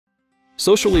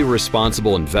Socially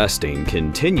responsible investing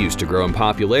continues to grow in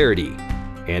popularity,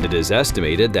 and it is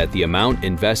estimated that the amount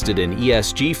invested in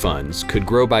ESG funds could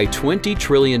grow by $20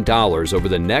 trillion over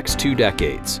the next 2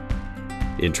 decades.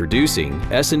 Introducing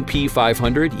S&P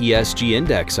 500 ESG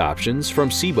Index Options from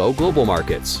Cboe Global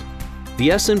Markets.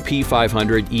 The S&P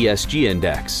 500 ESG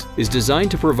Index is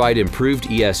designed to provide improved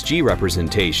ESG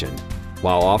representation,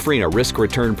 while offering a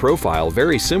risk-return profile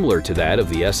very similar to that of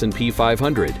the S&P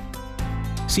 500.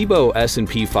 Cboe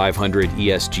S&P 500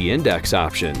 ESG Index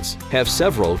Options have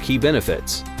several key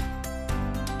benefits.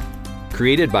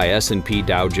 Created by S&P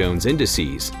Dow Jones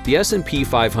Indices, the S&P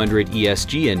 500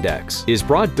 ESG Index is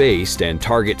broad-based and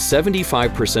targets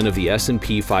 75% of the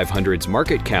S&P 500's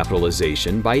market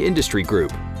capitalization by industry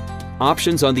group.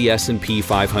 Options on the S&P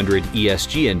 500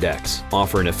 ESG Index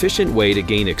offer an efficient way to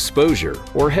gain exposure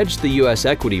or hedge the U.S.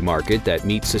 equity market that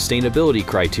meets sustainability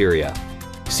criteria.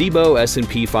 Cboe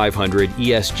S&P 500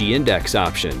 ESG Index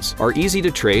Options are easy to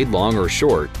trade long or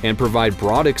short and provide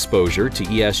broad exposure to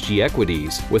ESG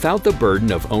equities without the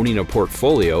burden of owning a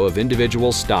portfolio of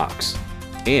individual stocks.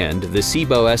 And the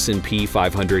Cboe S&P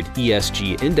 500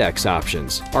 ESG Index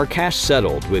Options are cash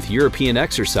settled with European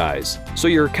exercise, so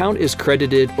your account is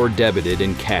credited or debited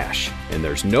in cash, and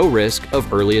there's no risk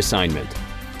of early assignment.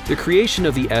 The creation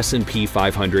of the S&P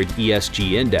 500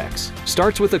 ESG Index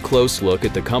starts with a close look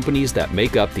at the companies that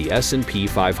make up the S&P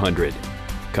 500.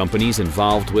 Companies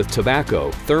involved with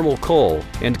tobacco, thermal coal,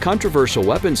 and controversial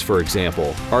weapons, for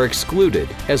example, are excluded,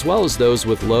 as well as those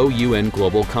with low UN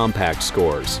Global Compact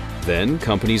scores. Then,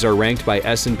 companies are ranked by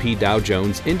S&P Dow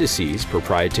Jones Indices'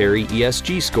 proprietary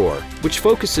ESG score, which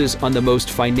focuses on the most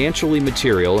financially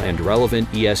material and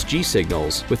relevant ESG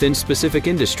signals within specific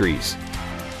industries.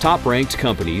 Top-ranked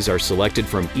companies are selected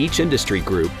from each industry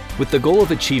group with the goal of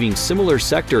achieving similar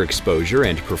sector exposure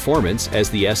and performance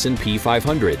as the S&P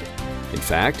 500. In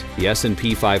fact, the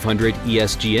S&P 500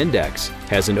 ESG Index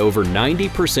has an over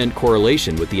 90%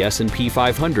 correlation with the S&P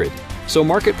 500, so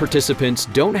market participants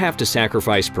don't have to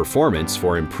sacrifice performance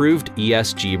for improved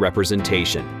ESG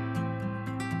representation.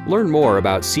 Learn more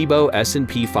about Cboe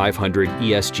S&P 500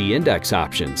 ESG Index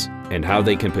Options and how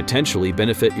they can potentially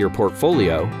benefit your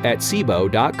portfolio at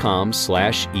cboe.com/ESG.